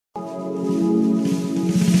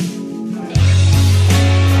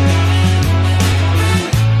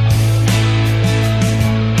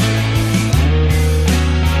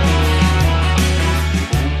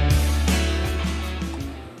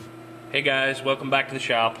guys, welcome back to the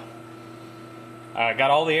shop. I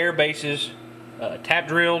got all the air bases tap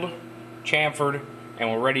drilled, chamfered,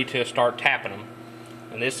 and we're ready to start tapping them.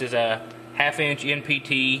 And this is a 1/2 inch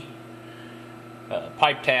NPT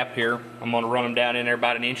pipe tap here. I'm going to run them down in there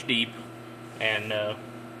about 1 inch deep, and I'm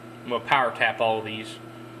going to power tap all of these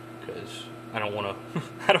because I don't want to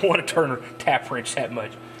I don't want to turn a tap wrench that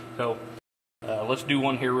much. So let's do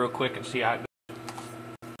one here real quick and see how it goes.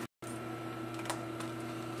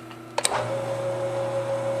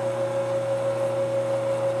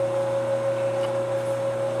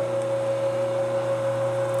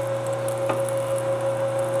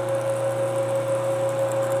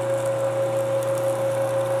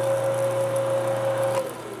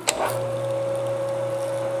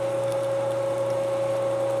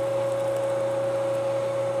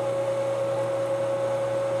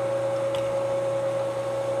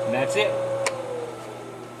 And that's it.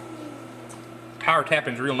 Power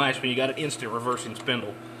tapping is real nice when you got an instant reversing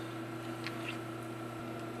spindle.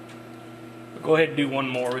 But go ahead and do one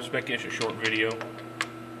more. We expect it's a short video.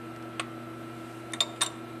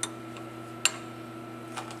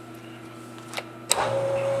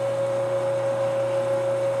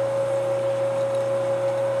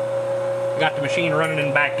 Got the machine running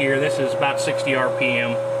in back gear. This is about 60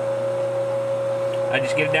 RPM. I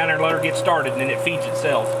just get it down there and let her get started, and then it feeds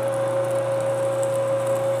itself.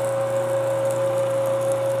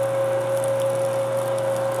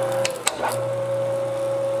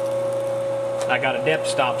 I got a depth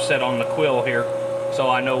stop set on the quill here, so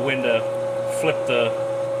I know when to flip the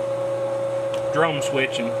drum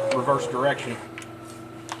switch and reverse direction.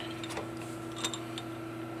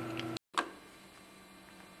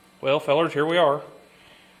 Well, fellers, here we are.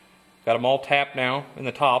 Got them all tapped now in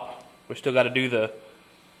the top. We still got to do the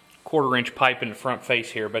 1/4 inch pipe in the front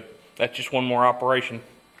face here, but that's just one more operation.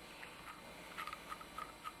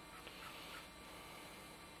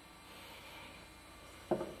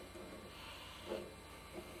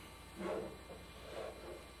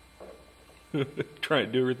 Trying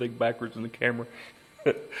to do everything backwards in the camera.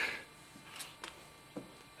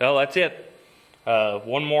 Well, that's it.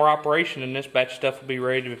 One more operation and this batch of stuff will be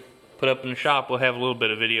ready to put up in the shop. We'll have a little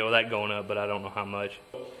bit of video of that going up, but I don't know how much.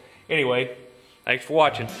 Anyway, thanks for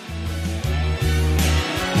watching.